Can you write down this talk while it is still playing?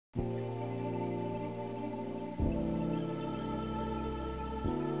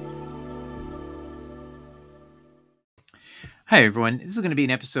Hi, everyone. This is going to be an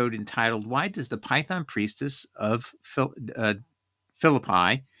episode entitled Why Does the Python Priestess of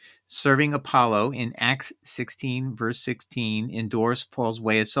Philippi, serving Apollo in Acts 16, verse 16, endorse Paul's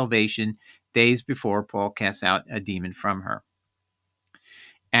way of salvation days before Paul casts out a demon from her?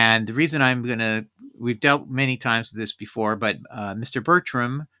 And the reason we've dealt many times with this before, but Mr.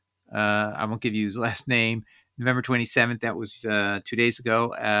 Bertram, I won't give you his last name, November 27th, that was 2 days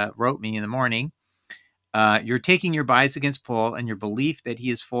ago, wrote me in the morning. You're taking your bias against Paul and your belief that he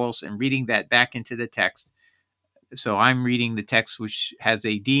is false and reading that back into the text. So I'm reading the text, which has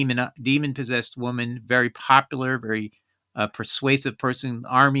a demon-possessed woman, very popular, very persuasive person.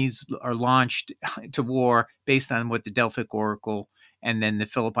 Armies are launched to war based on what the Delphic Oracle and then the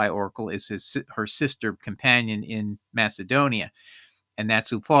Philippi Oracle is her sister companion in Macedonia. And that's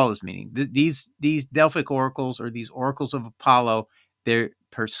who Paul is meaning. These Delphic oracles, or these oracles of Apollo, they're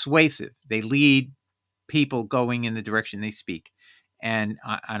persuasive. They lead people going in the direction they speak. And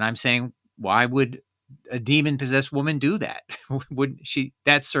I'm saying, why would a demon-possessed woman do that? Would she?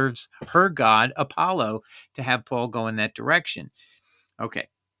 That serves her god Apollo to have Paul go in that direction. Okay,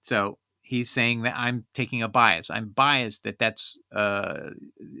 so he's saying that I'm taking a bias. I'm biased that's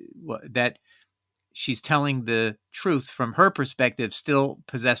that she's telling the truth from her perspective, still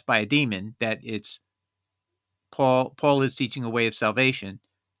possessed by a demon. That it's Paul is teaching a way of salvation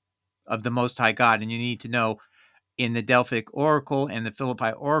of the Most High God, and you need to know, in the Delphic Oracle and the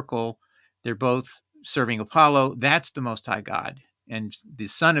Philippi Oracle, they're both serving Apollo. That's the Most High God. And the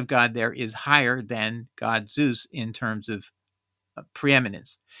Son of God there is higher than God Zeus in terms of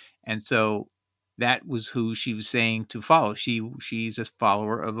preeminence. And so that was who she was saying to follow. She's a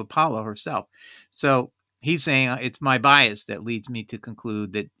follower of Apollo herself. So he's saying it's my bias that leads me to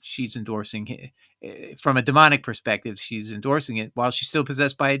conclude that she's endorsing from a demonic perspective. She's endorsing it while she's still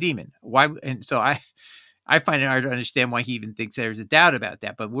possessed by a demon. Why? And so I find it hard to understand why he even thinks there's a doubt about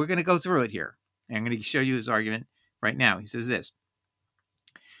that, but we're going to go through it here. And I'm going to show you his argument right now. He says this.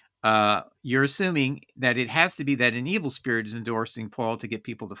 You're assuming that it has to be that an evil spirit is endorsing Paul to get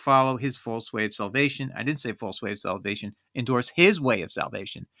people to follow his false way of salvation. I didn't say false way of salvation. Endorse his way of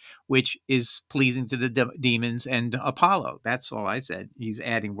salvation, which is pleasing to the demons and Apollo. That's all I said. He's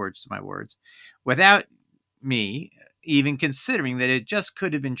adding words to my words. Without me even considering that it just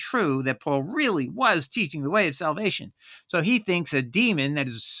could have been true that Paul really was teaching the way of salvation. So he thinks a demon that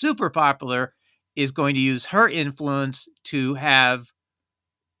is super popular is going to use her influence to have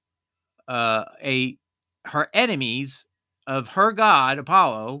her enemies of her god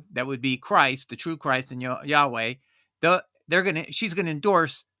Apollo, that would be Christ, the true Christ and Yahweh. She's gonna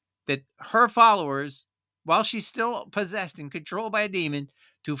endorse that her followers, while she's still possessed and controlled by a demon,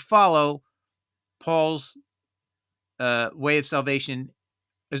 to follow Paul's way of salvation,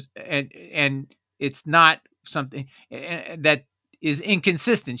 and it's not something that is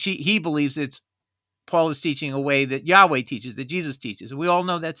inconsistent. He believes it's Paul is teaching a way that Yahweh teaches, that Jesus teaches. We all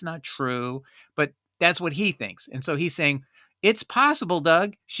know that's not true, but that's what he thinks. And so he's saying, it's possible,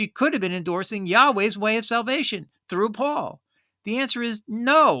 Doug, she could have been endorsing Yahweh's way of salvation through Paul. The answer is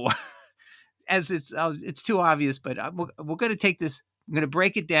no, as it's too obvious, but we're going to take this, I'm going to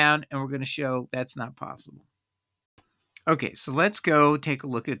break it down, and we're going to show that's not possible. Okay, so let's go take a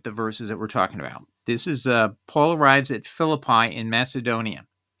look at the verses that we're talking about. This is Paul arrives at Philippi in Macedonia.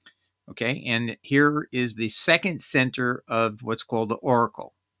 Okay, and here is the second center of what's called the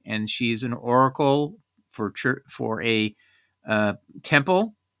oracle, and she's an oracle for a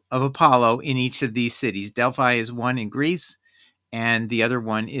temple of Apollo in each of these cities. Delphi is one in Greece, and the other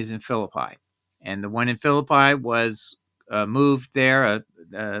one is in Philippi. And the one in Philippi was moved there.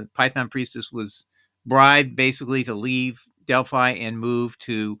 A Python priestess was bribed basically to leave Delphi and move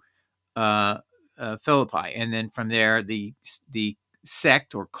to Philippi, and then from there the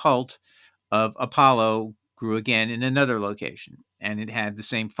sect or cult of Apollo grew again in another location, and it had the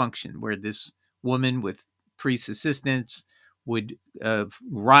same function where this woman with priest assistants would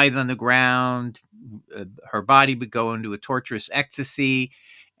writhe on the ground. Her body would go into a torturous ecstasy,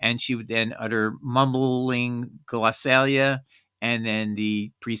 and she would then utter mumbling glossolalia, and then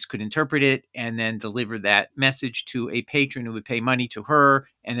the priest could interpret it and then deliver that message to a patron who would pay money to her,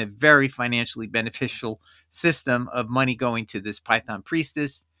 and a very financially beneficial system of money going to this Python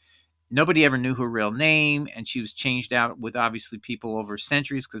priestess. Nobody ever knew her real name, and she was changed out with obviously people over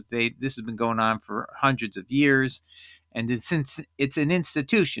centuries, because this has been going on for hundreds of years, and since it's an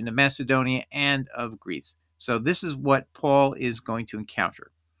institution of Macedonia and of Greece. So this is what Paul is going to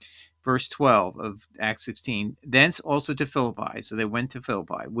encounter. Verse 12 of Acts 16, thence also to Philippi. So they went to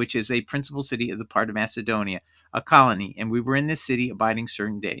Philippi, which is a principal city of the part of Macedonia, a colony, and we were in this city abiding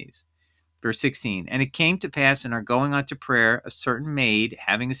certain days. Verse 16, and it came to pass in our going on to prayer, a certain maid,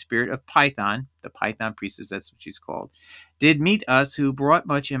 having a spirit of Python, the Python priestess, that's what she's called, did meet us, who brought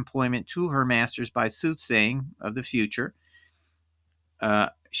much employment to her masters by soothsaying of the future.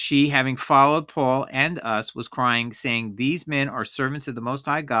 She, having followed Paul and us, was crying, saying, these men are servants of the Most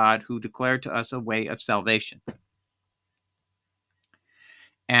High God, who declared to us a way of salvation.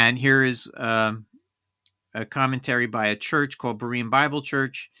 And here is a commentary by a church called Berean Bible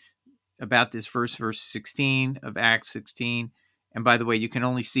Church about this verse 16 of Acts 16. And by the way, you can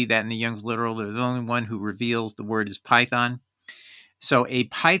only see that in the Young's Literal. There's only one who reveals the word is Python. So a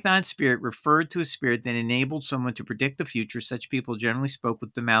Python spirit referred to a spirit that enabled someone to predict the future. Such people generally spoke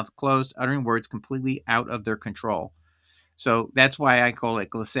with the mouth closed, uttering words completely out of their control. So that's why I call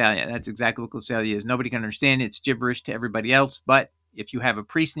it glossalia. That's exactly what glossalia is. Nobody can understand it. It's gibberish to everybody else. But if you have a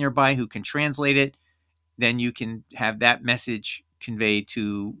priest nearby who can translate it, then you can have that message conveyed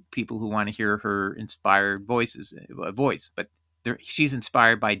to people who want to hear her inspired voice. But she's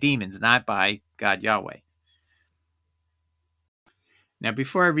inspired by demons, not by God Yahweh. Now,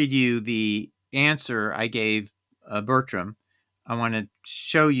 before I read you the answer I gave Bertram, I want to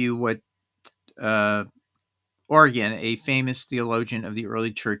show you what Origen, a famous theologian of the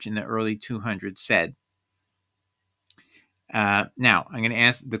early church in the early 200s, said. Now, I'm going to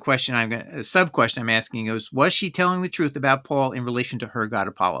ask the question. A sub question I'm asking is: was she telling the truth about Paul in relation to her god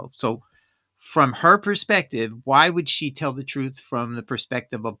Apollo? So, from her perspective, why would she tell the truth from the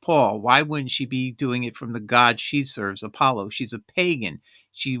perspective of Paul? Why wouldn't she be doing it from the god she serves, Apollo? She's a pagan.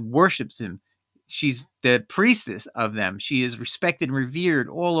 She worships him. She's the priestess of them. She is respected and revered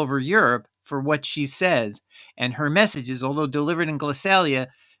all over Europe for what she says. And her messages, although delivered in glossalia,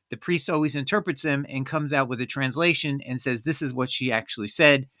 the priest always interprets them and comes out with a translation and says, this is what she actually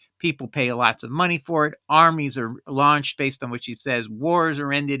said. People pay lots of money for it. Armies are launched based on what she says. Wars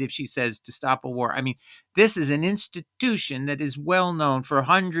are ended if she says to stop a war. I mean, this is an institution that is well known for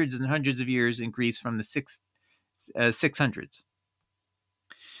hundreds and hundreds of years in Greece from the 600s.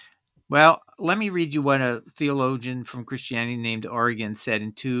 Well, let me read you what a theologian from Christianity named Origen said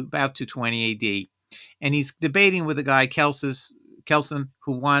in about 220 AD. And he's debating with a guy, Kelson,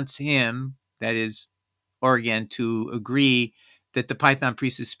 who wants him, that is Origen, to agree that the Python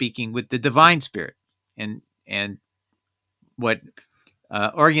priest is speaking with the divine spirit. And what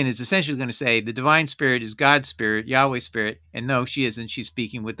Origen is essentially going to say, the divine spirit is God's spirit, Yahweh's spirit, and no, she isn't. She's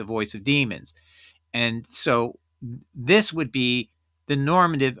speaking with the voice of demons. And so this would be the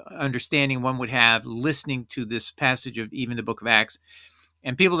normative understanding one would have listening to this passage of even the book of Acts.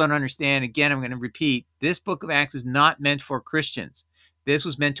 And people don't understand. Again, I'm going to repeat, this book of Acts is not meant for Christians. This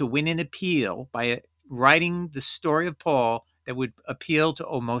was meant to win an appeal by writing the story of Paul that would appeal to,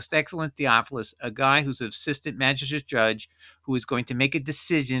 oh, most excellent Theophilus, a guy who's an assistant magistrate judge who is going to make a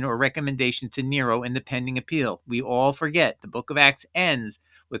decision or recommendation to Nero in the pending appeal. We all forget the book of Acts ends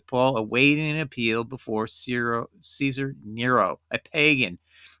with Paul awaiting an appeal before Caesar Nero, a pagan.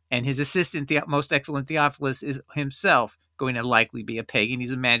 And his assistant, most excellent Theophilus, is himself going to likely be a pagan.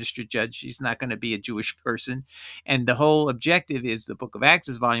 He's a magistrate judge. He's not going to be a Jewish person. And the whole objective is the book of Acts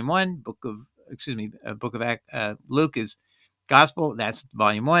is volume 1. Book of Luke is gospel. That's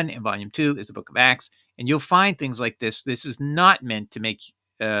volume 1. And volume 2 is the book of Acts. And you'll find things like this. This is not meant to make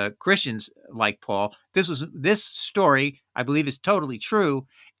Christians like Paul. This story, I believe, is totally true.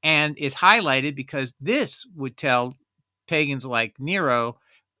 And it's highlighted because this would tell pagans like Nero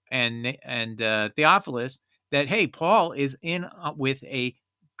and Theophilus that, hey, Paul is in with a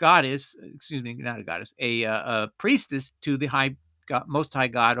goddess, not a goddess, a priestess to the most high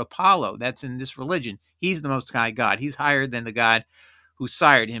god Apollo. That's in this religion. He's the most high god. He's higher than the god who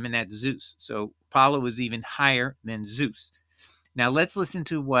sired him, and that's Zeus. So Apollo is even higher than Zeus. Now let's listen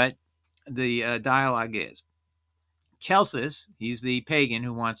to what the dialogue is. Celsus, he's the pagan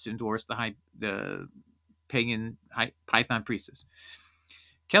who wants to endorse the pagan Python priestess.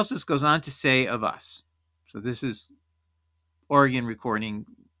 Celsus goes on to say of us. So this is Origen recording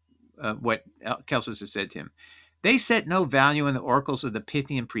what Celsus has said to him. They set no value in the oracles of the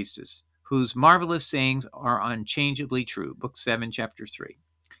Pythian priestess, whose marvelous sayings are unchangeably true. Book 7, chapter 3.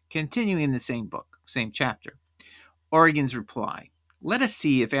 Continuing in the same book, same chapter. Origen's reply. Let us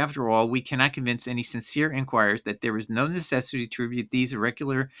see if, after all, we cannot convince any sincere inquirers that there is no necessity to attribute these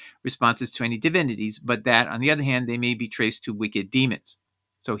irregular responses to any divinities, but that, on the other hand, they may be traced to wicked demons.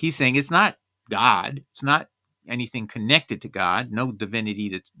 So he's saying it's not God. It's not anything connected to God, no divinity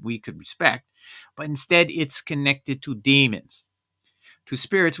that we could respect, but instead it's connected to demons, to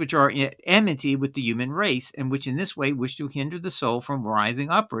spirits which are at enmity with the human race, and which in this way wish to hinder the soul from rising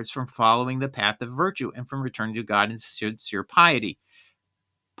upwards, from following the path of virtue, and from returning to God in sincere piety.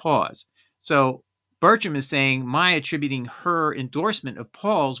 Pause. So Bertram is saying, my attributing her endorsement of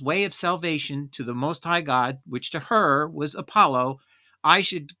Paul's way of salvation to the Most High God, which to her was Apollo, I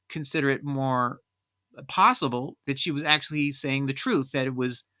should consider it more possible that she was actually saying the truth, that it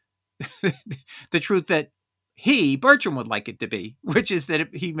was the truth that Bertram, would like it to be, which is that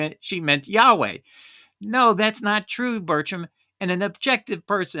she meant Yahweh. No, that's not true, Bertram. And an objective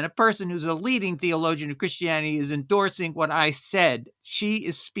person, a person who's a leading theologian of Christianity, is endorsing what I said. She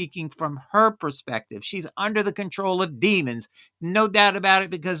is speaking from her perspective. She's under the control of demons. No doubt about it,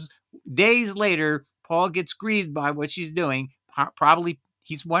 because days later, Paul gets grieved by what she's doing. Probably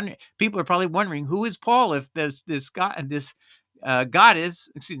he's wondering, people are probably wondering, who is Paul if this goddess,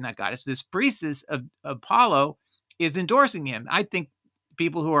 excuse me, not goddess, this priestess of Apollo is endorsing him. I think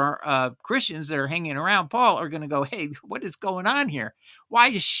people who are Christians that are hanging around Paul are going to go, hey, what is going on here? Why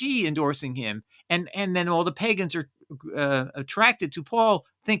is she endorsing him? And then all the pagans are attracted to Paul,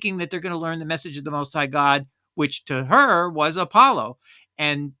 thinking that they're going to learn the message of the Most High God, which to her was Apollo.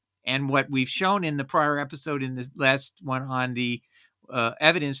 And what we've shown in the prior episode, in the last one on the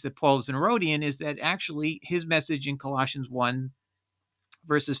evidence that Paul is an Herodian, is that actually his message in Colossians 1,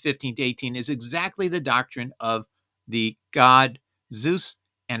 verses 15 to 18, is exactly the doctrine of the god Zeus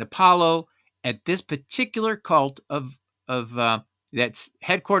and Apollo at this particular cult of that's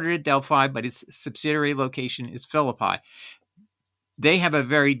headquartered at Delphi, but its subsidiary location is Philippi. They have a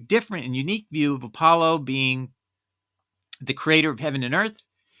very different and unique view of Apollo being the creator of heaven and earth,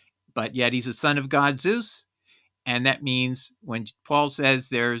 but yet he's a son of God Zeus. And that means when Paul says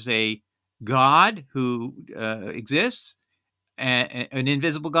there's a God who exists, an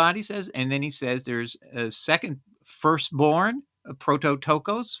invisible God, he says, and then he says there's a second firstborn, a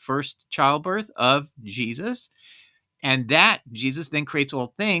prototokos, first childbirth of Jesus, and that Jesus then creates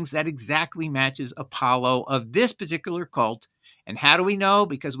all things. That exactly matches Apollo of this particular cult. And how do we know?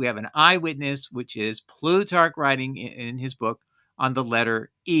 Because we have an eyewitness, which is Plutarch writing in his book on the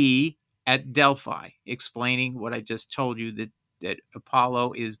letter E at Delphi, explaining what I just told you, that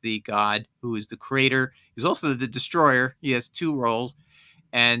Apollo is the god who is the creator. He's also the destroyer. He has two roles,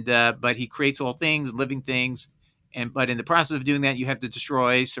 and but he creates all things, living things, but in the process of doing that, you have to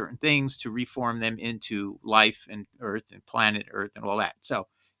destroy certain things to reform them into life and earth and planet Earth and all that. So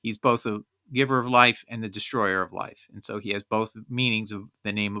he's both a giver of life and the destroyer of life, and so he has both meanings of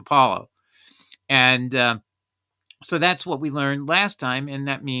the name Apollo. And so that's what we learned last time, and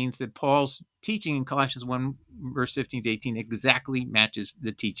that means that Paul's teaching in Colossians 1, verse 15 to 18 exactly matches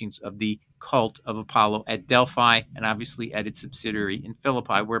the teachings of the cult of Apollo at Delphi, and obviously at its subsidiary in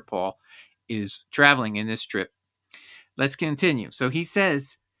Philippi, where Paul is traveling in this trip. Let's continue. So he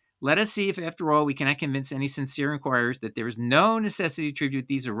says, let us see if, after all, we cannot convince any sincere inquirers that there is no necessity to attribute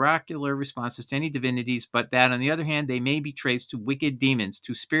these oracular responses to any divinities, but that, on the other hand, they may be traced to wicked demons,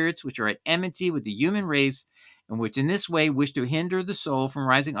 to spirits which are at enmity with the human race, and which in this way wish to hinder the soul from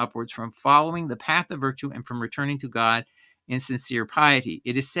rising upwards, from following the path of virtue, and from returning to God in sincere piety.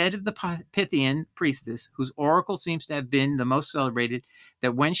 It is said of the Pythian priestess, whose oracle seems to have been the most celebrated,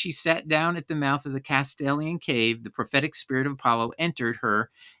 that when she sat down at the mouth of the Castalian cave, the prophetic spirit of Apollo entered her,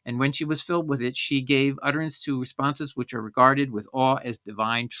 and when she was filled with it, she gave utterance to responses which are regarded with awe as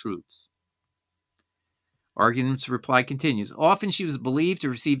divine truths. Argument's reply continues. Often she was believed to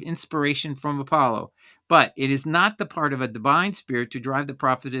receive inspiration from Apollo, but it is not the part of a divine spirit to drive the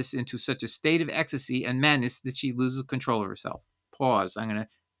prophetess into such a state of ecstasy and madness that she loses control of herself. Pause. I'm going to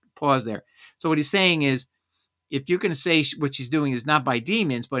pause there. So what he's saying is, if you're going to say what she's doing is not by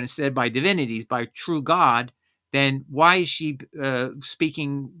demons, but instead by divinities, by true God, then why is she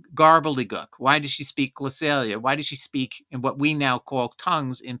speaking gobbledygook? Why does she speak glossalia? Why does she speak in what we now call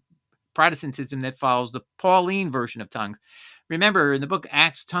tongues in Protestantism that follows the Pauline version of tongues? Remember, in the book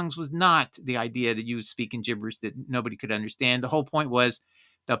Acts, tongues was not the idea that you would speak in gibberish that nobody could understand. The whole point was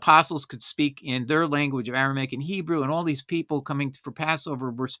the apostles could speak in their language of Aramaic and Hebrew, and all these people coming for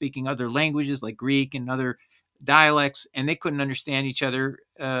Passover were speaking other languages like Greek and other dialects, and they couldn't understand each other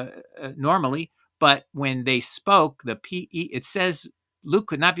normally. But when they spoke, it says, Luke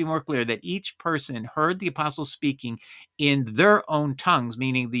could not be more clear, that each person heard the apostles speaking in their own tongues,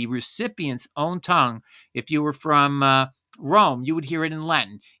 meaning the recipient's own tongue. If you were from Rome, you would hear it in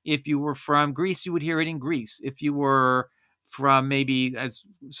Latin. If you were from Greece, you would hear it in Greece. If you were from maybe as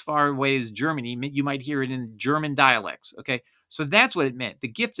far away as Germany, you might hear it in German dialects. Okay, so that's what it meant. The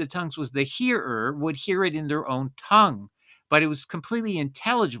gift of tongues was the hearer would hear it in their own tongue, but it was completely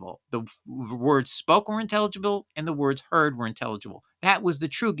intelligible. The words spoken were intelligible, and the words heard were intelligible. That was the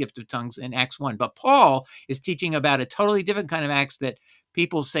true gift of tongues in Acts 1. But Paul is teaching about a totally different kind of Acts that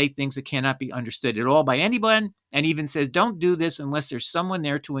people say things that cannot be understood at all by anyone, and even says, don't do this unless there's someone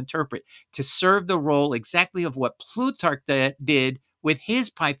there to interpret, to serve the role exactly of what Plutarch did with his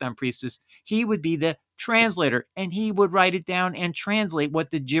Python priestess. He would be the translator, and he would write it down and translate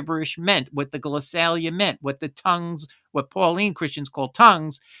what the gibberish meant, what the glossalia meant, what the tongues, what Pauline Christians call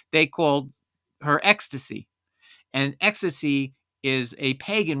tongues, they called her ecstasy. And ecstasy is a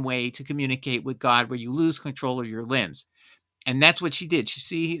pagan way to communicate with God where you lose control of your limbs. And that's what she did. You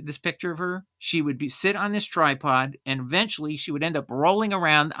see this picture of her? She would sit on this tripod, and eventually she would end up rolling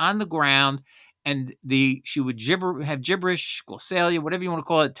around on the ground, and she would have gibberish, glossalia, whatever you want to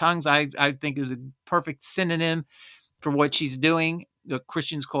call it. Tongues, I think, is a perfect synonym for what she's doing. The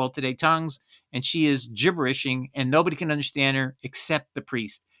Christians call it today tongues, and she is gibberishing, and nobody can understand her except the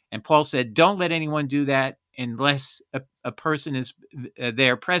priest. And Paul said, don't let anyone do that unless a person is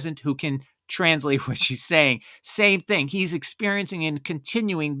there present who can translate what she's saying. Same thing. He's experiencing and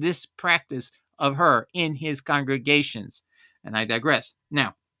continuing this practice of her in his congregations. And I digress.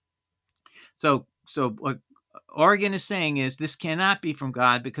 Now, so what Origen is saying is this cannot be from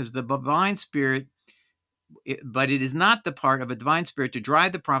God, because the divine spirit, but it is not the part of a divine spirit to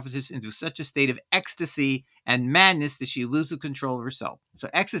drive the prophetess into such a state of ecstasy and madness that she loses control of herself. So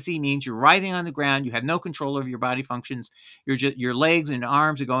ecstasy means you're writhing on the ground, you have no control over your body functions, your legs and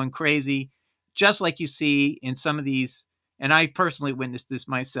arms are going crazy, just like you see in some of these. And I personally witnessed this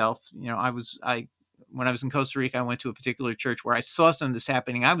myself. When I was in Costa Rica, I went to a particular church where I saw some of this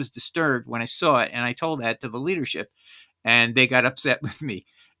happening. I was disturbed when I saw it, and I told that to the leadership, and they got upset with me.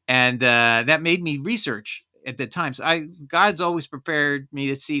 And that made me research at the time. So God's always prepared me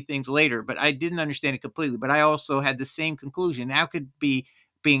to see things later, but I didn't understand it completely. But I also had the same conclusion. How could be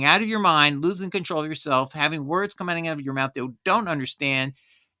being out of your mind, losing control of yourself, having words coming out of your mouth that you don't understand,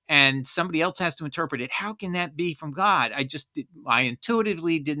 and somebody else has to interpret it? How can that be from God? I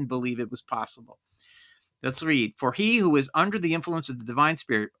intuitively didn't believe it was possible. Let's read. For he who is under the influence of the divine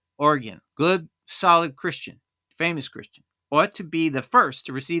spirit, Origen, good, solid Christian, famous Christian, ought to be the first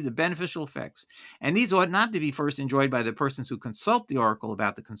to receive the beneficial effects. And these ought not to be first enjoyed by the persons who consult the oracle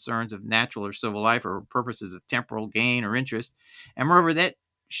about the concerns of natural or civil life or purposes of temporal gain or interest. And moreover, that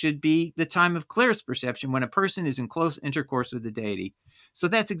should be the time of clearest perception when a person is in close intercourse with the deity. So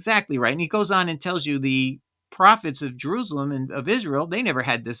that's exactly right. And he goes on and tells you the prophets of Jerusalem and of Israel, they never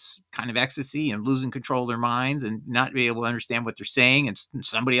had this kind of ecstasy and losing control of their minds and not be able to understand what they're saying, and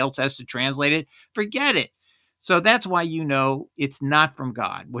somebody else has to translate it. Forget it. So that's why it's not from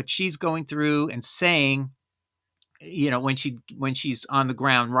God. What she's going through and saying, when she's on the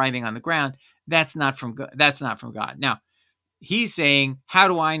ground, writhing on the ground, that's not from God. That's not from God. Now, he's saying, how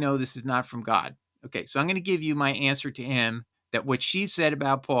do I know this is not from God? Okay, so I'm going to give you my answer to him, that what she said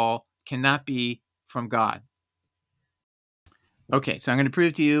about Paul cannot be from God. Okay, so I'm going to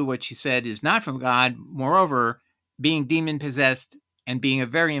prove to you what she said is not from God. Moreover, being demon-possessed and being a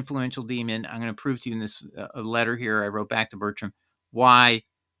very influential demon, I'm going to prove to you in this letter here I wrote back to Bertram why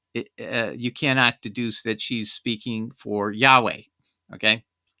you cannot deduce that she's speaking for Yahweh, okay?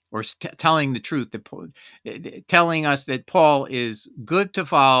 Or telling the truth, telling us that Paul is good to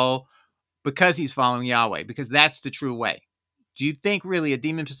follow because he's following Yahweh, because that's the true way. Do you think really a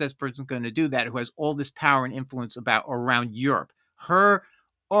demon-possessed person is going to do that, who has all this power and influence around Europe? Her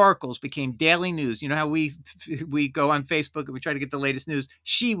oracles became daily news. You know how we go on Facebook and we try to get the latest news?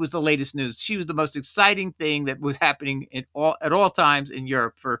 She was the latest news. She was the most exciting thing that was happening at all times in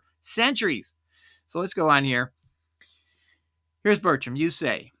Europe for centuries. So let's go on here. Here's Bertram. You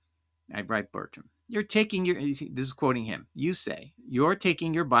say, I write Bertram, this is quoting him. You say, you're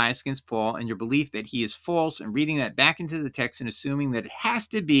taking your bias against Paul and your belief that he is false and reading that back into the text and assuming that it has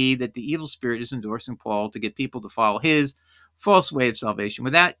to be that the evil spirit is endorsing Paul to get people to follow his false way of salvation,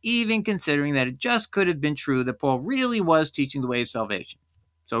 without even considering that it just could have been true that Paul really was teaching the way of salvation.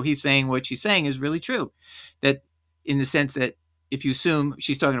 So he's saying what she's saying is really true. That in the sense that if you assume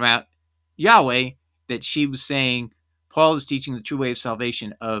she's talking about Yahweh, that she was saying Paul is teaching the true way of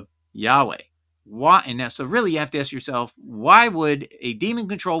salvation of Yahweh. Why? And now, so really you have to ask yourself, why would a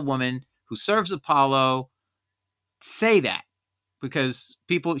demon-controlled woman who serves Apollo say that? Because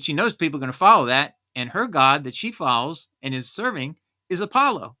she knows people are going to follow that, and her God that she follows and is serving is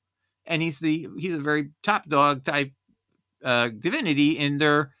Apollo. And he's a very top dog type divinity in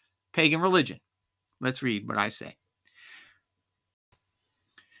their pagan religion. Let's read what I say.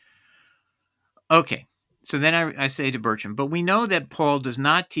 Okay. So then I say to Bertram, but we know that Paul does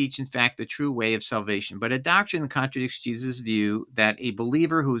not teach, in fact, the true way of salvation, but a doctrine that contradicts Jesus' view that a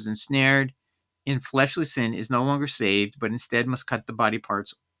believer who is ensnared in fleshly sin is no longer saved, but instead must cut the body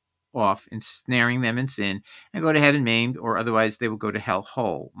parts off, ensnaring them in sin, and go to heaven maimed, or otherwise they will go to hell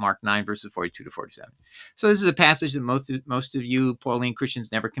whole. Mark 9, verses 42 to 47. So this is a passage that most of you Pauline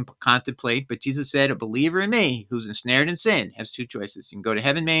Christians never can contemplate, but Jesus said, a believer in me who's ensnared in sin has two choices. You can go to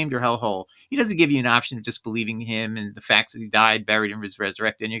heaven maimed or hell whole. He doesn't give you an option of just believing him and the facts that he died, buried, and was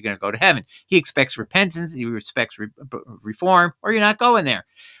resurrected, and you're going to go to heaven. He expects repentance, he expects reform, or you're not going there.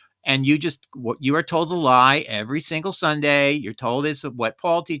 And you are told a lie every single Sunday. You're told it's what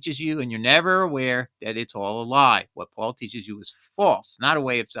Paul teaches you, and you're never aware that it's all a lie. What Paul teaches you is false, not a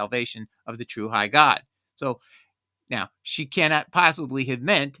way of salvation of the true high God. So now she cannot possibly have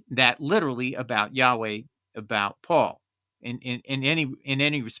meant that literally about Yahweh, about Paul in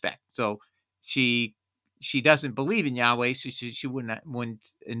any respect. So she doesn't believe in Yahweh, so she wouldn't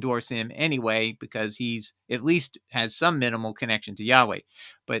endorse him anyway, because he's at least has some minimal connection to Yahweh.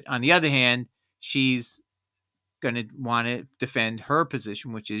 But on the other hand, she's going to want to defend her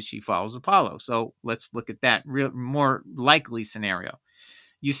position, which is she follows Apollo. So let's look at that more likely scenario.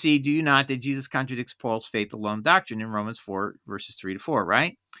 You see, do you not, that Jesus contradicts Paul's faith alone doctrine in Romans 4, verses 3 to 4,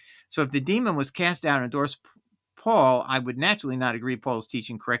 right? So if the demon was cast out and endorsed Paul, I would naturally not agree Paul's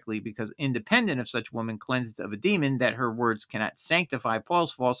teaching correctly, because independent of such woman cleansed of a demon, that her words cannot sanctify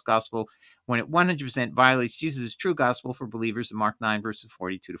Paul's false gospel when it 100% violates Jesus' true gospel for believers in Mark 9, verses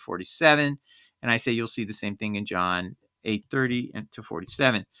 42 to 47. And I say you'll see the same thing in John 8:30 to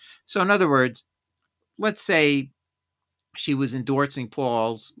 47. So in other words, let's say she was endorsing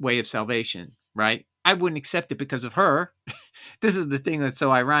Paul's way of salvation, right? I wouldn't accept it because of her. This is the thing that's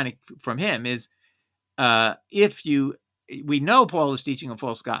so ironic from him is, we know Paul is teaching a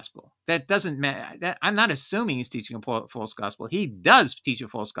false gospel. That doesn't matter. I'm not assuming he's teaching a false gospel. He does teach a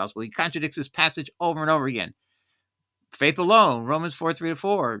false gospel. He contradicts this passage over and over again. Faith alone, Romans 4, 3 to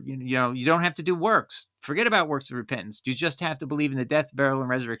 4. You don't have to do works. Forget about works of repentance. You just have to believe in the death, burial, and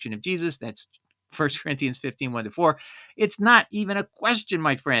resurrection of Jesus. That's 1 Corinthians 15, 1 to 4. It's not even a question,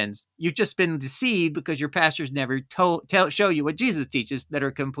 my friends. You've just been deceived because your pastors never show you what Jesus teaches that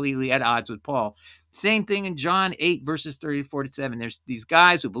are completely at odds with Paul. Same thing in John 8, verses 30 to 47. There's these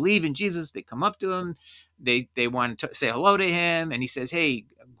guys who believe in Jesus. They come up to him. They want to say hello to him. And he says, hey,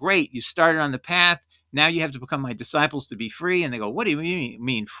 great, you started on the path. Now you have to become my disciples to be free. And they go, what do you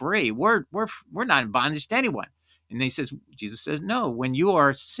mean free? We're not in bondage to anyone. And Jesus says, no, when you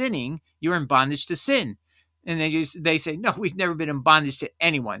are sinning, you're in bondage to sin. And they say, no, we've never been in bondage to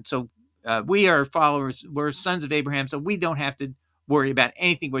anyone. So we are followers, we're sons of Abraham, so we don't have to worry about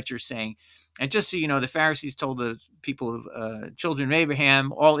anything what you're saying. And just so you know, the Pharisees told the people of children of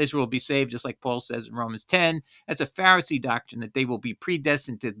Abraham, all Israel will be saved, just like Paul says in Romans 10. That's a Pharisee doctrine, that they will be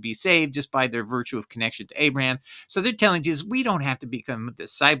predestined to be saved just by their virtue of connection to Abraham. So they're telling Jesus, we don't have to become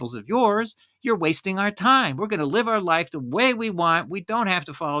disciples of yours. You're wasting our time. We're going to live our life the way we want. We don't have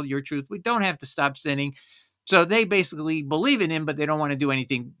to follow your truth. We don't have to stop sinning. So they basically believe in him, but they don't want to do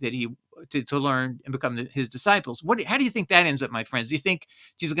anything that to learn and become his disciples. How do you think that ends up, my friends? Do you think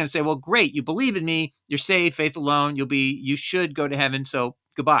Jesus is going to say, well, great, you believe in me, you're saved, faith alone, you should go to heaven, so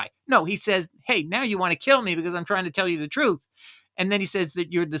goodbye? No, he says, hey, now you want to kill me because I'm trying to tell you the truth. And then he says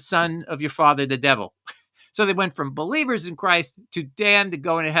that you're the son of your father, the devil. So they went from believers in Christ to damned to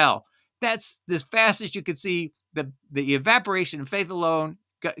going to hell. That's as fast as you could see. The evaporation of faith alone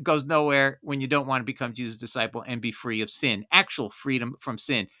goes nowhere when you don't want to become Jesus' disciple and be free of sin, actual freedom from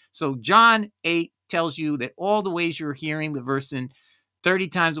sin. So John 8 tells you that all the ways you're hearing the verse in 30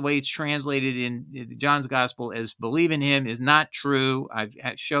 times the way it's translated in John's gospel as believe in him is not true. I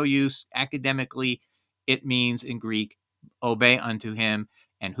show you academically it means in Greek, obey unto him.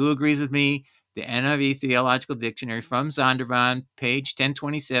 And who agrees with me? The NIV Theological Dictionary from Zondervan, page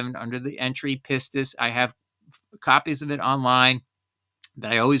 1027, under the entry Pistis. I have copies of it online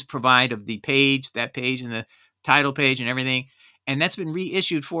that I always provide of the page, that page and the title page and everything. And that's been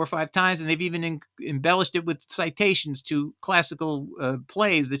reissued 4 or 5 times. And they've even embellished it with citations to classical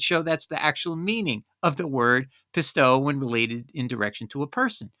plays that show that's the actual meaning of the word pisto when related in direction to a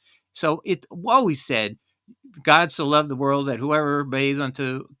person. So it always said, God so loved the world that whoever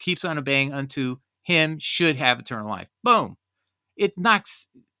keeps on obeying unto him should have eternal life. Boom. It knocks.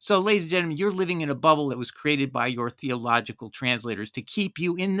 So, ladies and gentlemen, you're living in a bubble that was created by your theological translators to keep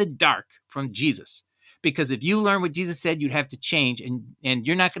you in the dark from Jesus. Because if you learn what Jesus said, you'd have to change. And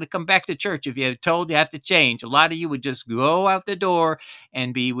you're not going to come back to church if you're told you have to change. A lot of you would just go out the door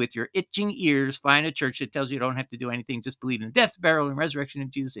and be with your itching ears, find a church that tells you don't have to do anything. Just believe in the death, burial, and resurrection of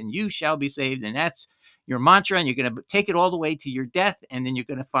Jesus, and you shall be saved. And that's your mantra. And you're going to take it all the way to your death. And then you're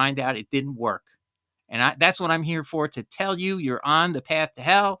going to find out it didn't work. And that's what I'm here for, to tell you you're on the path to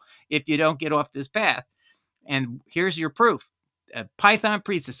hell if you don't get off this path. And here's your proof. a Python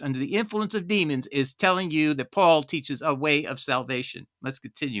priestess under the influence of demons is telling you that Paul teaches a way of salvation. Let's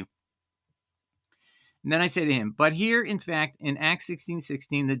continue. And then I say to him, but here, in fact, in Acts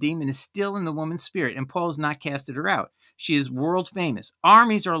 16:16, the demon is still in the woman's spirit, and Paul has not casted her out. She is world famous.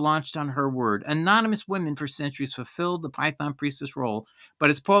 Armies are launched on her word. Anonymous women for centuries fulfilled the Python priestess role, but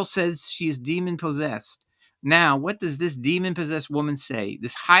as Paul says, she is demon possessed. Now, what does this demon possessed woman say?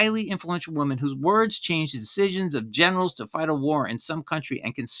 This highly influential woman whose words change the decisions of generals to fight a war in some country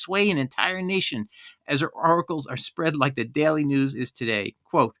and can sway an entire nation as her oracles are spread like the daily news is today.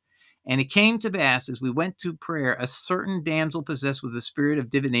 Quote, and it came to pass, as we went to prayer, a certain damsel possessed with the spirit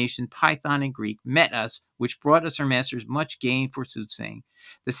of divination, Python in Greek, met us, which brought us her masters much gain for soothsaying.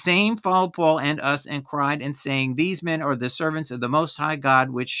 The same followed Paul and us, and cried and saying, these men are the servants of the Most High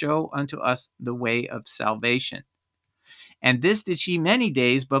God, which show unto us the way of salvation. And this did she many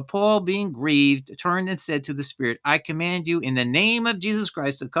days, but Paul, being grieved, turned and said to the spirit, I command you in the name of Jesus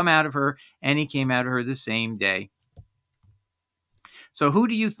Christ to come out of her. And he came out of her the same day. So who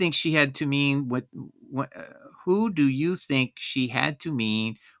do you think she had to mean with who do you think she had to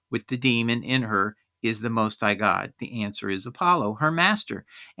mean with the demon in her is the Most High God? The answer is Apollo, her master.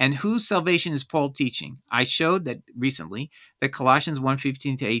 And whose salvation is Paul teaching? I showed that recently that Colossians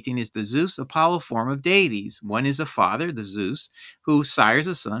 1:15-18 is the Zeus-Apollo form of deities. One is a father, the Zeus, who sires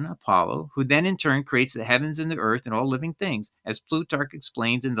a son, Apollo, who then in turn creates the heavens and the earth and all living things, as Plutarch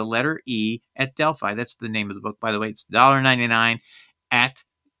explains in the letter E at Delphi. That's the name of the book, by the way. It's $1.99 at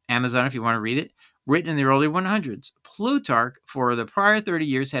Amazon if you want to read it, written in the early 100s. Plutarch, for the prior 30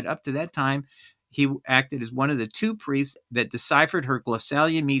 years, had up to that time, he acted as one of the two priests that deciphered her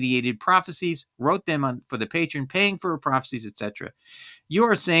Glossalia-mediated prophecies, wrote them for the patron, paying for her prophecies, etc. You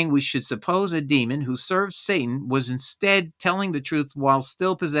are saying we should suppose a demon who serves Satan was instead telling the truth while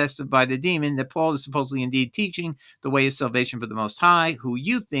still possessed by the demon, that Paul is supposedly indeed teaching the way of salvation for the Most High, who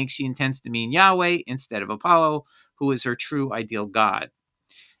you think she intends to mean Yahweh instead of Apollo, who is her true ideal God.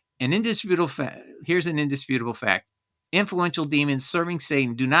 Here's an indisputable fact. Influential demons serving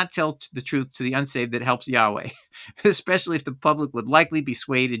Satan do not tell the truth to the unsaved that helps Yahweh, especially if the public would likely be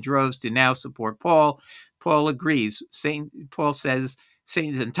swayed in droves to now support Paul. Paul agrees. Paul says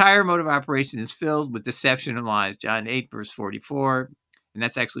Satan's entire mode of operation is filled with deception and lies. John 8:44. And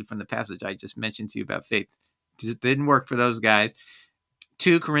that's actually from the passage I just mentioned to you about faith. It didn't work for those guys.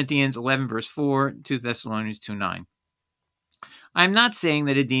 2 Corinthians 11:4, 2 Thessalonians 2:9. I'm not saying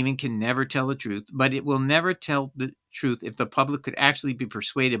that a demon can never tell the truth, but it will never tell the truth if the public could actually be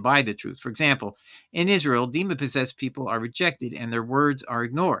persuaded by the truth. For example, in Israel, demon-possessed people are rejected and their words are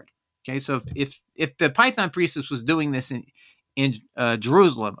ignored. Okay, so if the Python priestess was doing this in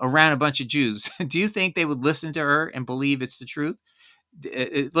Jerusalem around a bunch of Jews, do you think they would listen to her and believe it's the truth?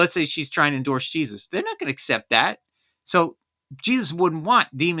 Let's say she's trying to endorse Jesus. They're not going to accept that. So Jesus wouldn't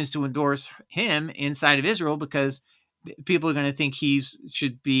want demons to endorse him inside of Israel because people are going to think he's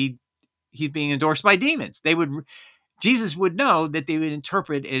being endorsed by demons. Jesus would know that they would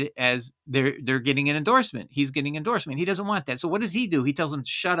interpret it as they're getting an endorsement. He's getting endorsement. He doesn't want that. So what does he do? He tells them to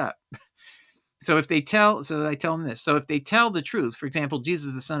shut up. So I tell them this. So if they tell the truth, for example, Jesus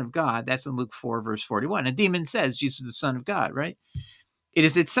is the Son of God, that's in Luke 4:41. A demon says Jesus is the Son of God, right? It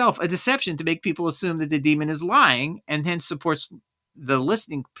is itself a deception to make people assume that the demon is lying and hence supports the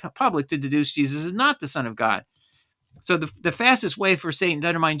listening public to deduce Jesus is not the Son of God. So the fastest way for Satan to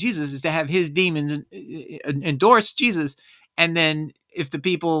undermine Jesus is to have his demons endorse Jesus. And then if the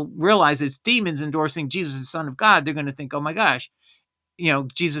people realize it's demons endorsing Jesus as the Son of God, they're going to think, oh my gosh,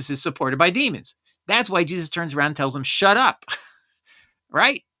 Jesus is supported by demons. That's why Jesus turns around and tells them, shut up.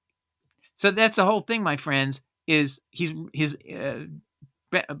 Right? So that's the whole thing, my friends, is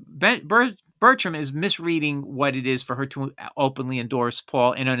Bertram is misreading what it is for her to openly endorse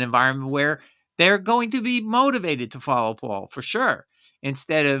Paul in an environment where they're going to be motivated to follow Paul for sure,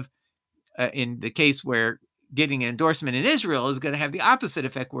 instead of in the case where getting an endorsement in Israel is going to have the opposite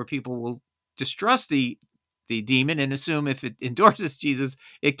effect, where people will distrust the demon and assume if it endorses Jesus,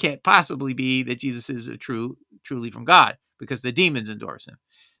 it can't possibly be that Jesus is truly from God because the demons endorse him.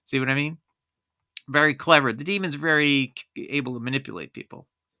 See what I mean? Very clever. The demon's very able to manipulate people.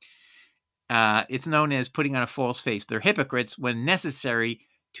 It's known as putting on a false face. They're hypocrites when necessary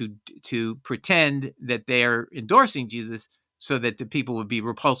to pretend that they are endorsing Jesus, so that the people would be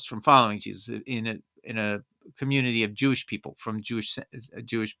repulsed from following Jesus in a community of Jewish people from Jewish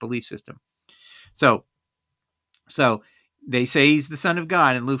belief system. So they say he's the Son of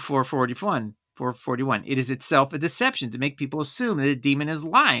God in Luke 4:41. It is itself a deception to make people assume that a demon is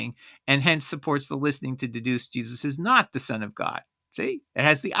lying and hence supports the listening to deduce Jesus is not the Son of God. See, it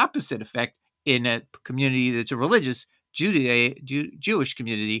has the opposite effect in a community that's a religious Jewish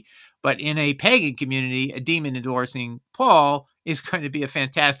community, but in a pagan community, a demon endorsing Paul is going to be a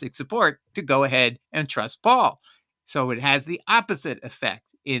fantastic support to go ahead and trust Paul. So it has the opposite effect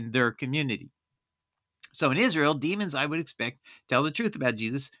in their community. So in Israel, demons, I would expect, tell the truth about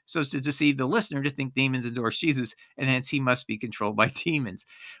Jesus so as to deceive the listener to think demons endorse Jesus, and hence he must be controlled by demons.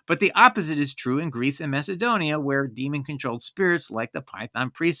 But the opposite is true in Greece and Macedonia, where demon-controlled spirits like the Python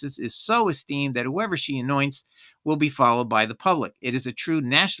Priestess is so esteemed that whoever she anoints will be followed by the public. It is a true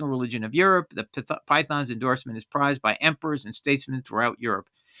national religion of Europe. The Python's endorsement is prized by emperors and statesmen throughout Europe.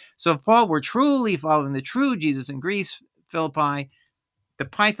 So if Paul were truly following the true Jesus in Greece, Philippi, the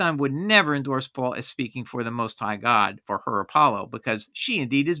Python would never endorse Paul as speaking for the Most High God, for her Apollo, because she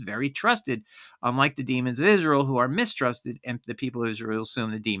indeed is very trusted, unlike the demons of Israel, who are mistrusted, and the people of Israel assume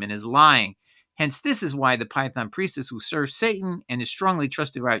the demon is lying. Hence, this is why the Python priestess, who serves Satan and is strongly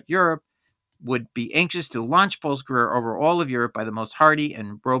trusted throughout Europe, would be anxious to launch Paul's career over all of Europe by the most hearty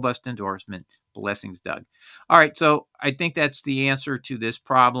and robust endorsement. Blessings, Doug. All right, so I think that's the answer to this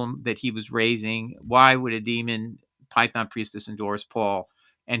problem that he was raising. Why would a demon Python priestess endorse Paul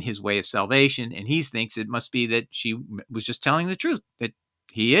and his way of salvation? And he thinks it must be that she was just telling the truth, that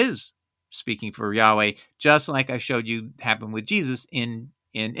he is speaking for Yahweh, just like I showed you happened with Jesus in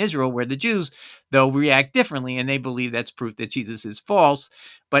Israel, where the Jews, though, react differently, and they believe that's proof that Jesus is false.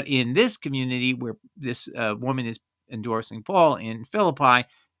 But in this community where this woman is endorsing Paul in Philippi,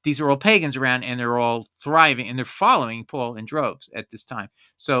 these are all pagans around, and they're all thriving, and they're following Paul in droves at this time.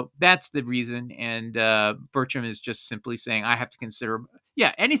 So that's the reason. And Bertram is just simply saying, I have to consider,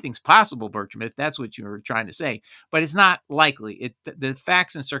 yeah, anything's possible, Bertram, if that's what you're trying to say. But it's not likely. The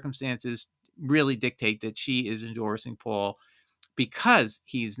facts and circumstances really dictate that she is endorsing Paul because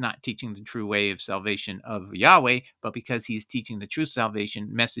he's not teaching the true way of salvation of Yahweh, but because he's teaching the true salvation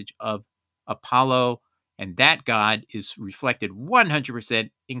message of Apollo. And that God is reflected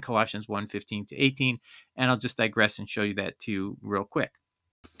 100% in Colossians 1:15-18. And I'll just digress and show you that too real quick.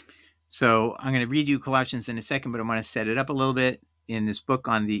 So I'm going to read you Colossians in a second, but I want to set it up a little bit. In this book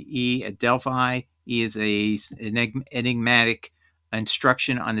on the E at Delphi, E is an enigmatic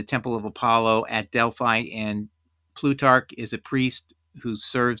instruction on the Temple of Apollo at Delphi, and Plutarch is a priest who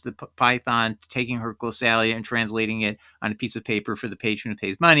serves the Python, taking her glossalia and translating it on a piece of paper for the patron who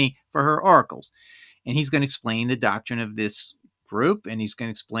pays money for her oracles. And he's going to explain the doctrine of this group, and he's going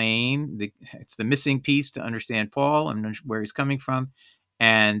to explain it's the missing piece to understand Paul and where he's coming from.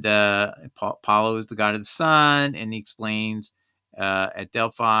 And Apollo is the god of the sun, and he explains at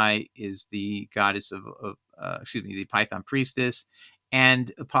Delphi is the goddess of the Python priestess,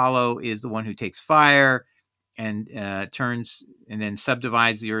 and Apollo is the one who takes fire and turns and then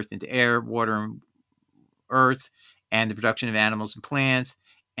subdivides the earth into air, water, and earth, and the production of animals and plants.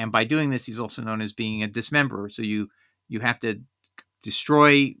 And by doing this, he's also known as being a dismemberer. So you have to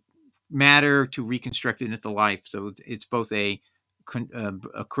destroy matter to reconstruct it into life. So it's both a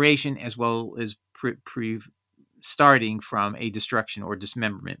creation as well as starting from a destruction or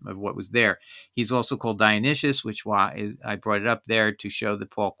dismemberment of what was there. He's also called Dionysius, which I brought it up there to show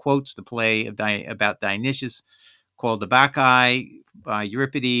that Paul quotes the play about Dionysius called the Bacchae by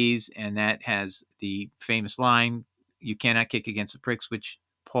Euripides, and that has the famous line, "You cannot kick against the pricks," which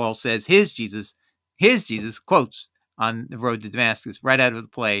Paul says his Jesus quotes on the road to Damascus, right out of the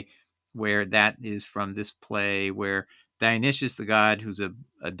play, where that is from this play where Dionysius, the god who's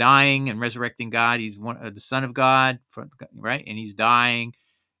a dying and resurrecting god, he's the son of God, right? And he's dying.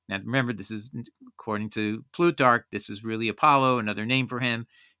 Now, remember, this is, according to Plutarch, this is really Apollo, another name for him.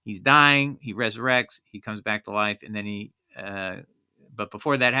 He's dying, he resurrects, he comes back to life, and then but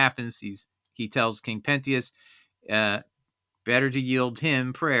before that happens, he tells King Pentheus, better to yield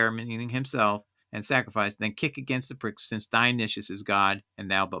him prayer, meaning himself, and sacrifice, than kick against the pricks, since Dionysius is God, and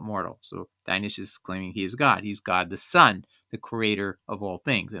thou but mortal. So Dionysius is claiming he is God. He's God the Son, the creator of all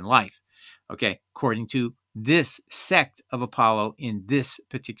things and life. Okay, according to this sect of Apollo in this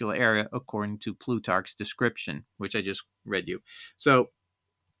particular area, according to Plutarch's description, which I just read you. So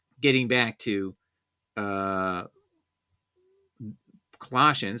getting back to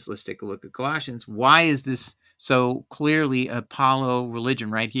Colossians, let's take a look at Colossians. Why is this so clearly Apollo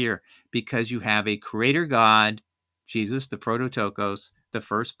religion right here? Because you have a creator God, Jesus, the Prototokos, the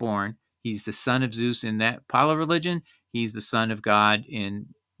firstborn. He's the son of Zeus in that Apollo religion. He's the son of God in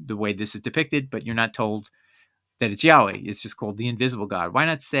the way this is depicted, but you're not told that it's Yahweh. It's just called the invisible God. Why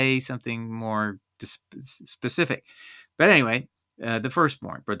not say something more specific? But anyway, the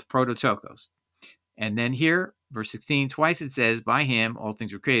firstborn, but the Prototokos. And then here, verse 16, twice it says, by him all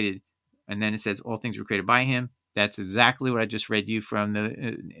things were created. And then it says, all things were created by him. That's exactly what I just read you from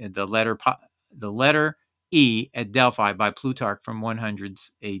the letter E at Delphi by Plutarch from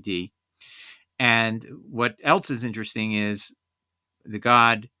 100s AD. And what else is interesting is the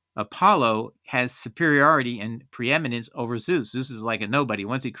god Apollo has superiority and preeminence over Zeus. Zeus is like a nobody.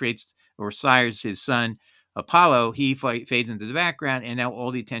 Once he creates or sires his son Apollo, he fades into the background, and now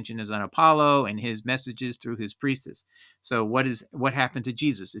all the attention is on Apollo and his messages through his priestess. So what happened to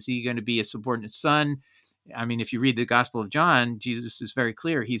Jesus? Is he going to be a subordinate son? I mean, if you read the Gospel of John, Jesus is very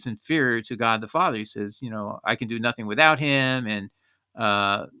clear. He's inferior to God the Father. He says, I can do nothing without him.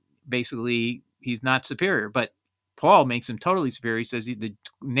 And basically, he's not superior. But Paul makes him totally superior. He says the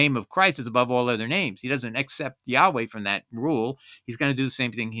name of Christ is above all other names. He doesn't accept Yahweh from that rule. He's going to do the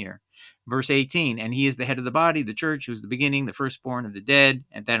same thing here. Verse 18, and he is the head of the body, the church, who's the beginning, the firstborn of the dead,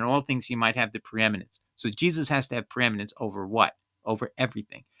 and that in all things he might have the preeminence. So Jesus has to have preeminence over what? Over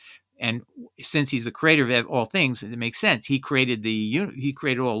everything. And since he's the creator of all things, it makes sense. He created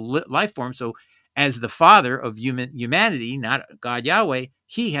all life forms. So as the father of humanity, not God Yahweh,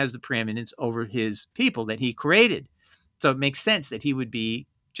 he has the preeminence over his people that he created. So it makes sense that he would be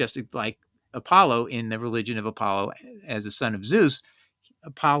just like Apollo in the religion of Apollo as a son of Zeus.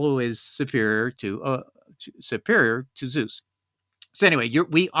 Apollo is superior to Zeus. So anyway,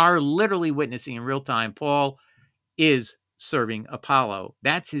 we are literally witnessing in real time. Paul is serving Apollo.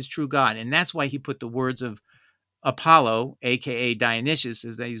 That's his true God. And that's why he put the words of Apollo, aka Dionysius,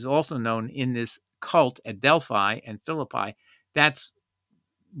 as he's also known in this cult at Delphi and Philippi. That's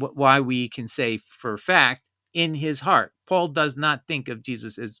why we can say for a fact in his heart, Paul does not think of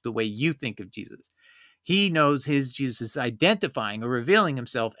Jesus as the way you think of Jesus. He knows his Jesus identifying or revealing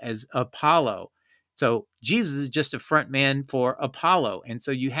himself as Apollo. So Jesus is just a front man for Apollo. And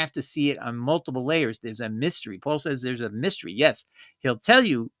so you have to see it on multiple layers. There's a mystery. Paul says there's a mystery. Yes, he'll tell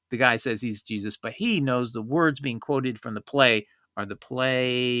you the guy says he's Jesus, but he knows the words being quoted from the play are the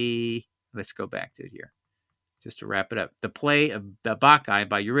play. Let's go back to it here just to wrap it up. The play of the Bacchae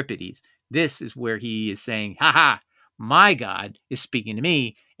by Euripides. This is where he is saying, ha ha, my God is speaking to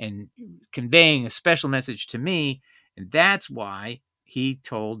me and conveying a special message to me. And that's why he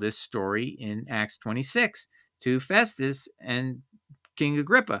told this story in Acts 26 to Festus and King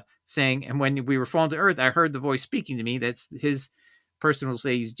Agrippa, saying, and when we were fallen to earth, I heard the voice speaking to me. That's his person will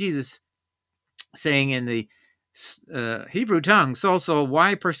say he's Jesus, saying in the Hebrew tongue, Saul,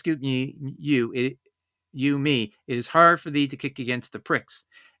 why persecute me? It is hard for thee to kick against the pricks.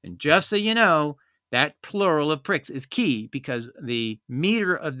 And just so you know, that plural of pricks is key because the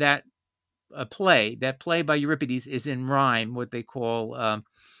meter of that play by Euripides is in rhyme, what they call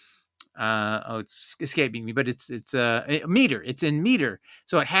it's escaping me, but it's a meter. It's in meter,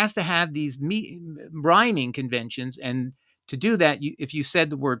 so it has to have these rhyming conventions. And to do that, if you said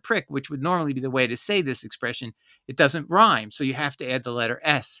the word prick, which would normally be the way to say this expression, it doesn't rhyme. So you have to add the letter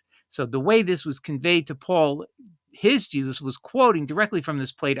S. So the way this was conveyed to Paul, his Jesus was quoting directly from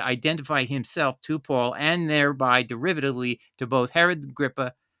this play to identify himself to Paul, and thereby derivatively to both Herod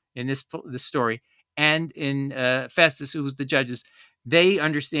Agrippa in this story and in Festus, who was the judges. They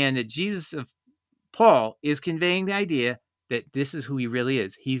understand that Jesus of Paul is conveying the idea that this is who he really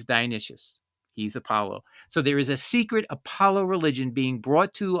is. He's Dionysius. He's Apollo. So there is a secret Apollo religion being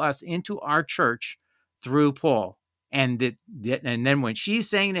brought to us into our church through Paul. And then when she's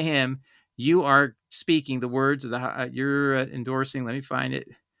saying to him, you are speaking the words of you're endorsing, let me find it.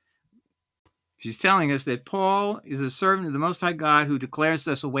 She's telling us that Paul is a servant of the Most High God who declares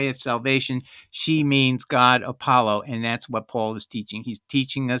us a way of salvation. She means God Apollo, and that's what Paul is teaching. He's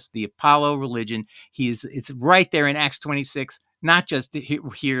teaching us the Apollo religion. It's right there in Acts 26, not just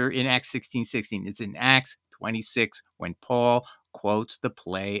here in Acts 16:16. It's in Acts 26 when Paul quotes the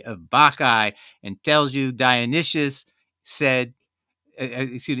play of Bacchae and tells you Dionysius said,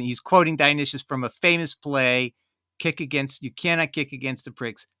 he's quoting Dionysius from a famous play, you cannot kick against the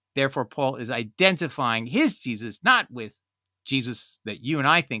pricks. Therefore, Paul is identifying his Jesus, not with Jesus that you and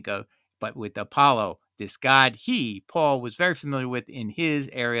I think of, but with Apollo, this God Paul was very familiar with in his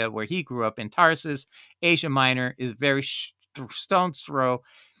area where he grew up in Tarsus. Asia Minor is very stone's throw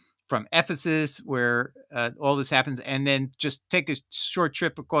from Ephesus, where all this happens, and then just take a short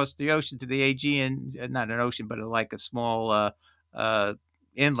trip across the ocean to the Aegean, not an ocean, but like a small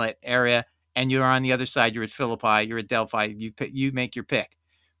inlet area, and you're on the other side. You're at Philippi, you're at Delphi, you make your pick.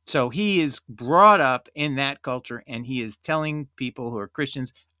 So he is brought up in that culture, and he is telling people who are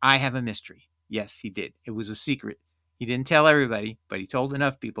Christians, I have a mystery. Yes, he did. It was a secret. He didn't tell everybody, but he told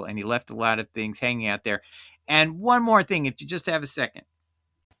enough people, and he left a lot of things hanging out there. And one more thing, if you just have a second.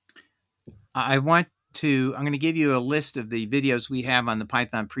 I'm going to give you a list of the videos we have on the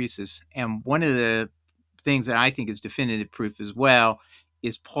Python Priestess. And one of the things that I think is definitive proof as well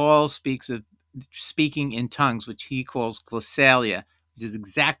is Paul speaks of speaking in tongues, which he calls glossalia, which is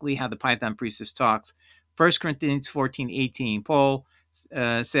exactly how the Python priestess talks. 1 Corinthians 14:18, Paul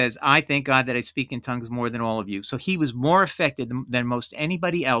says, I thank God that I speak in tongues more than all of you. So he was more affected than most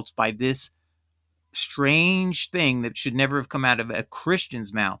anybody else by this strange thing that should never have come out of a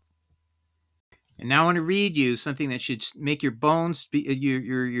Christian's mouth. And now I want to read you something that should make your bones,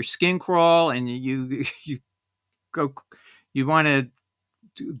 your skin crawl, and you want to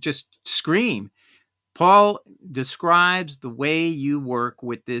just scream. Paul describes the way you work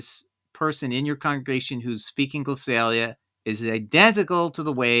with this person in your congregation who's speaking glossalia is identical to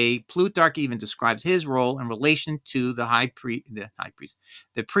the way Plutarch even describes his role in relation to the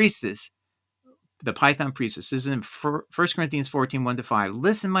priestess, the Python priestess. This is in 1 Corinthians 14, 1-5.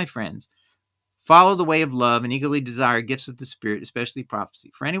 Listen, my friends. Follow the way of love and eagerly desire gifts of the Spirit, especially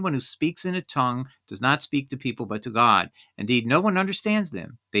prophecy. For anyone who speaks in a tongue does not speak to people but to God. Indeed, no one understands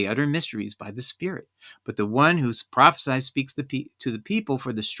them. They utter mysteries by the Spirit. But the one who prophesies speaks to the people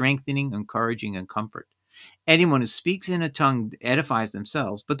for the strengthening, encouraging, and comfort. Anyone who speaks in a tongue edifies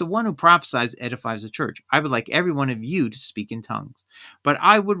themselves, but the one who prophesies edifies the church. I would like every one of you to speak in tongues, but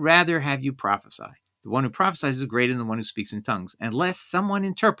I would rather have you prophesy. The one who prophesies is greater than the one who speaks in tongues, unless someone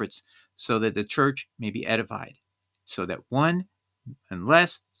interprets, so that the church may be edified.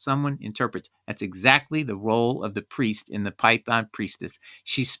 Unless someone interprets. That's exactly the role of the priest in the Python priestess.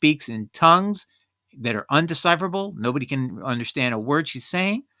 She speaks in tongues that are undecipherable. Nobody can understand a word she's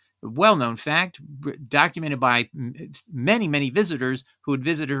saying. A well-known fact, documented by many, many visitors who had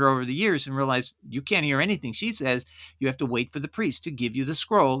visited her over the years and realized you can't hear anything she says. You have to wait for the priest to give you the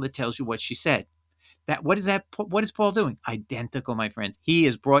scroll that tells you what she said. What is Paul doing? Identical, my friends. He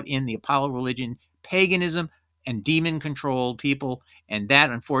has brought in the Apollo religion, paganism, and demon-controlled people, and that,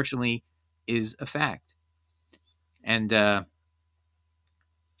 unfortunately, is a fact. And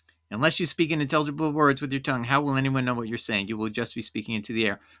unless you speak in intelligible words with your tongue, how will anyone know what you're saying? You will just be speaking into the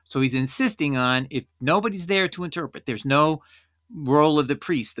air. So he's insisting on, if nobody's there to interpret, there's no role of the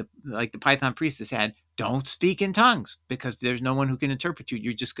priest, like the Python priestess had, don't speak in tongues because there's no one who can interpret you.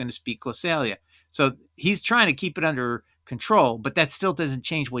 You're just going to speak glossalia. So he's trying to keep it under control, but that still doesn't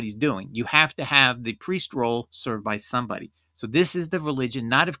change what he's doing. You have to have the priest role served by somebody. So this is the religion,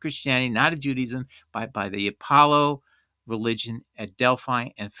 not of Christianity, not of Judaism, by the Apollo religion at Delphi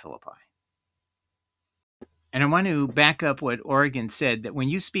and Philippi. And I want to back up what Origen said, that when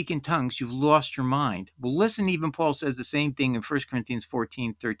you speak in tongues, you've lost your mind. Well, listen, even Paul says the same thing in 1 Corinthians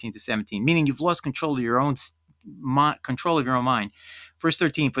 14, 13-17, meaning you've lost control of your own mind. Verse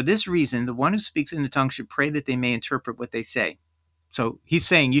 13, for this reason, the one who speaks in the tongue should pray that they may interpret what they say. So he's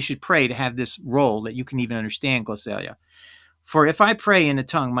saying you should pray to have this role that you can even understand glossalia. For if I pray in a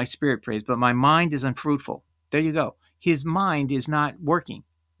tongue, my spirit prays, but my mind is unfruitful. There you go. His mind is not working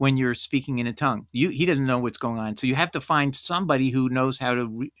when you're speaking in a tongue. He doesn't know what's going on. So you have to find somebody who knows how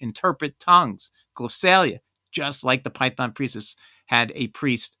to interpret tongues, glossalia, just like the Python priestess had a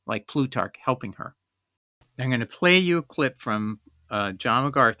priest like Plutarch helping her. I'm going to play you a clip from John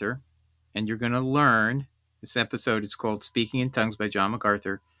MacArthur, and you're going to learn. This episode is called Speaking in Tongues by John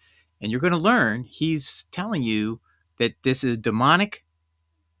MacArthur. And you're going to learn, he's telling you that this is a demonic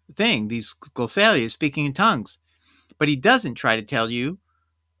thing, these glossalia, speaking in tongues. But he doesn't try to tell you,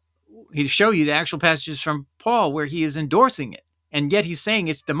 he'll show you the actual passages from Paul where he is endorsing it. And yet he's saying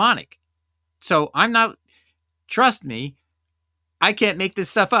it's demonic. So trust me, I can't make this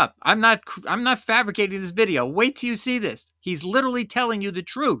stuff up. I'm not fabricating this video. Wait till you see this. He's literally telling you the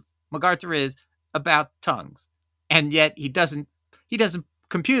truth, MacArthur is, about tongues. And yet he doesn't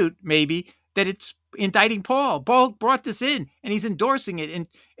compute, maybe, that it's indicting Paul. Paul brought this in, and he's endorsing it.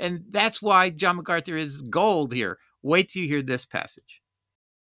 And that's why John MacArthur is gold here. Wait till you hear this passage.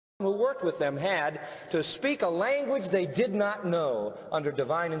 Who worked with them had to speak a language they did not know under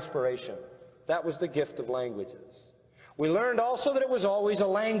divine inspiration. That was the gift of languages. We learned also that it was always a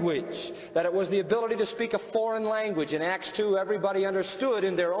language, that it was the ability to speak a foreign language. In Acts 2, everybody understood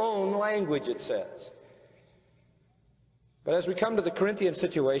in their own language, it says. But as we come to the Corinthian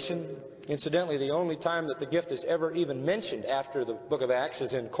situation, incidentally, the only time that the gift is ever even mentioned after the book of Acts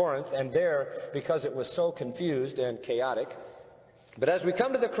is in Corinth, and there, because it was so confused and chaotic. But as we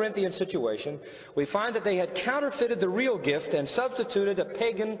come to the Corinthian situation, we find that they had counterfeited the real gift and substituted a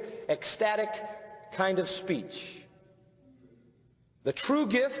pagan, ecstatic kind of speech. The true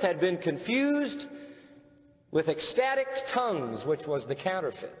gift had been confused with ecstatic tongues, which was the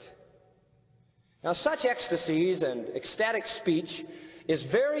counterfeit. Now, such ecstasies and ecstatic speech is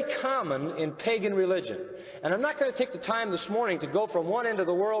very common in pagan religion. And I'm not going to take the time this morning to go from one end of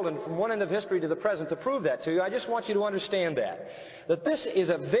the world and from one end of history to the present to prove that to you. I just want you to understand that this is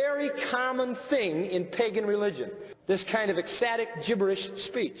a very common thing in pagan religion, this kind of ecstatic, gibberish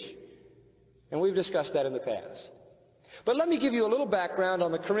speech. And we've discussed that in the past. But let me give you a little background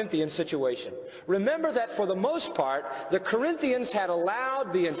on the Corinthian situation. Remember that for the most part, the Corinthians had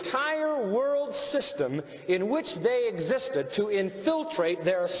allowed the entire world system in which they existed to infiltrate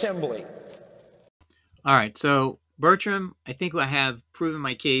their assembly. All right, so Bertram, I think I have proven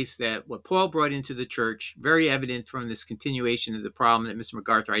my case that what Paul brought into the church, very evident from this continuation of the problem that Mr.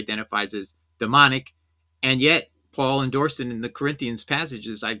 MacArthur identifies as demonic, and yet Paul endorsed it in the Corinthians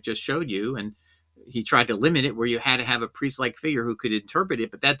passages I've just showed you, and he tried to limit it where you had to have a priest-like figure who could interpret it,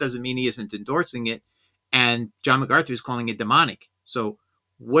 but that doesn't mean he isn't endorsing it. And John MacArthur is calling it demonic. So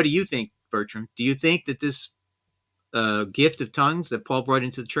what do you think, Bertram? Do you think that this gift of tongues that Paul brought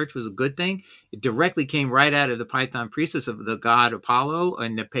into the church was a good thing? It directly came right out of the Python priestess of the god Apollo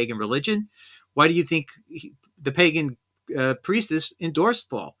and the pagan religion. Why do you think the pagan priestess endorsed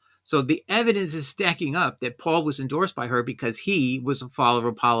Paul? So the evidence is stacking up that Paul was endorsed by her because he was a follower of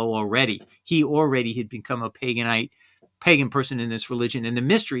Apollo already. He already had become a pagan person in this religion. And the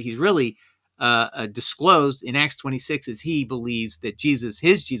mystery he's really disclosed in Acts 26 is he believes that Jesus,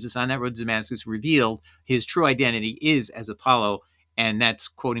 his Jesus on that road to Damascus, revealed his true identity is as Apollo. And that's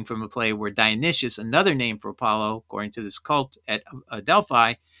quoting from a play where Dionysius, another name for Apollo, according to this cult at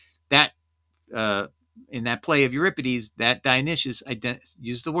Delphi, that in that play of Euripides, that Dionysius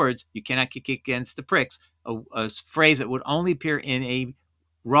used the words, "You cannot kick against the pricks," a phrase that would only appear in a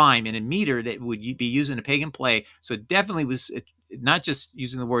rhyme, in a meter that would be used in a pagan play. So it definitely was not just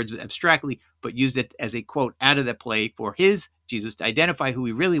using the words abstractly, but used it as a quote out of the play for his Jesus to identify who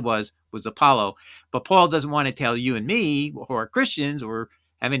he really was Apollo. But Paul doesn't want to tell you and me, who are Christians or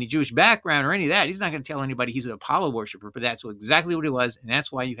have any Jewish background or any of that. He's not going to tell anybody he's an Apollo worshiper, but that's exactly what it was. And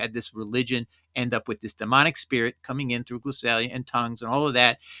that's why you had this religion end up with this demonic spirit coming in through glossalia and tongues and all of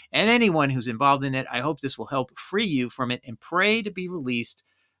that. And anyone who's involved in it, I hope this will help free you from it and pray to be released.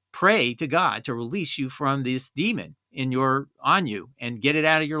 Pray to God to release you from this demon on you and get it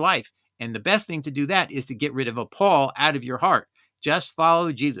out of your life. And the best thing to do that is to get rid of a Paul out of your heart. Just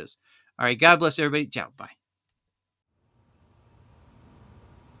follow Jesus. All right. God bless everybody. Ciao. Bye.